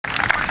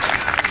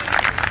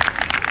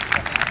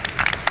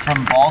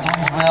From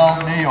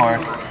Baldwinsville, New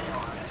York,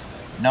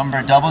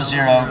 number 00,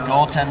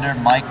 goaltender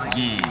Mike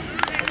Gee.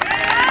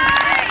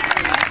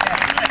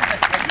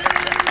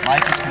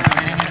 Mike is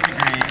completing his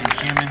degree in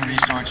Human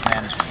Resource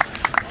Management.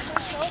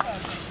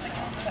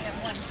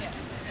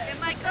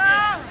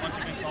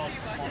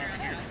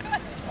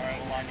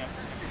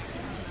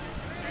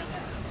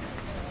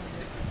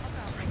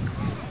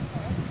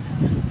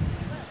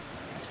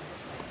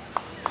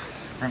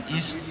 From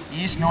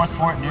East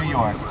Northport, New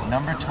York,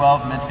 number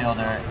 12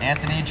 midfielder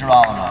Anthony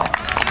Girolamo.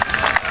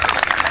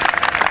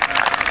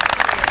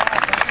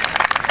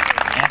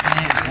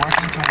 Anthony is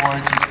working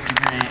towards his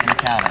degree in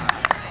accounting.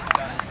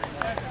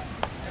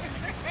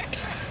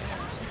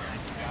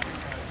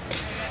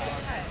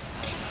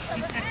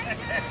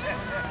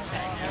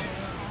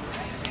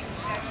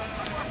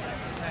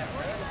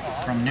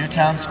 From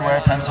Newtown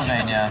Square,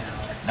 Pennsylvania,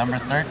 number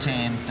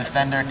 13,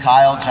 defender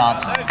Kyle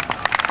Johnson.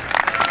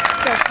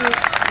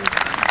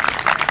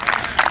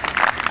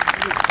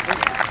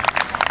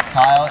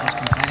 Kyle is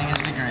completing his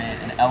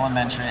degree in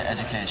elementary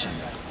education.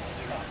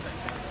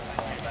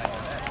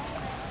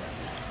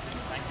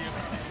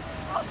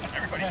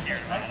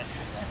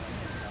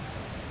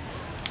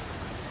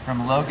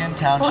 From Logan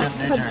Township,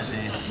 New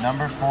Jersey,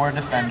 number 4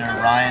 defender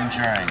Ryan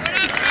Juring.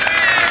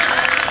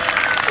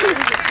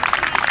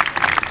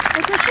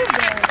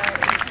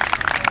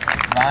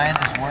 Ryan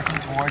is working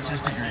towards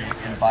his degree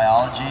in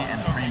biology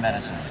and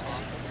pre-medicine.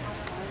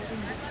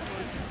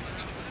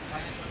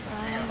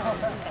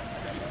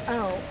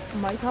 Oh,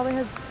 Mike probably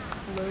has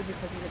blue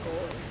because he's a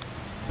goalie.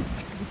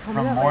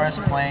 From Morris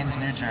Plains,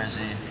 New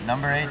Jersey,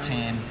 number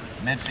 18,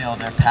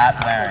 midfielder Pat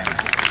Waring.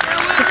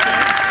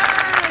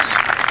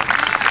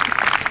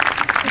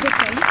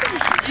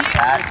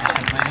 Pat is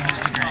completing his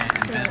degree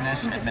in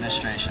business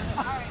administration.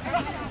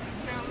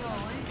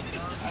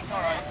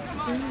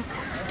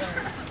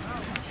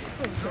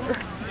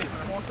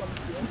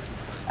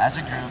 As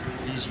a group,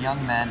 these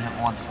young men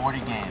have won 40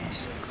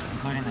 games,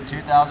 including the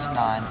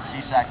 2009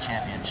 CSAC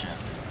Championship.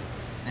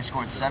 They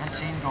scored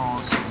 17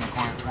 goals and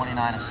recorded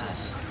 29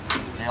 assists.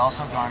 They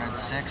also garnered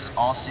 6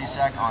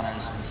 All-CSAC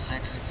honors and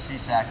 6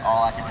 CSAC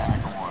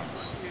All-Academic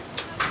awards.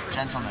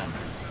 Gentlemen,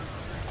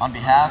 on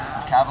behalf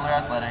of Cavalier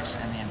Athletics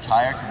and the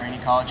entire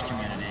Cabrini College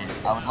community,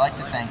 I would like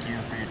to thank you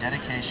for your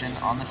dedication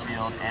on the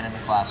field and in the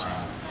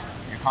classroom.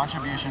 Your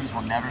contributions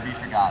will never be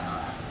forgotten.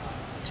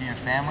 To your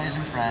families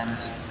and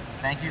friends,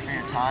 thank you for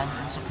your time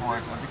and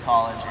support of the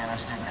college and our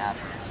student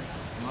athletes.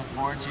 We look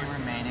forward to you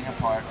remaining a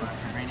part of the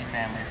Cabrini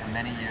family for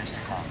many years to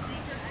come.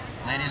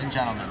 Ladies and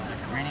gentlemen, the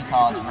Cabrini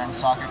College men's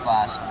soccer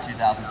class of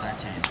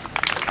 2013.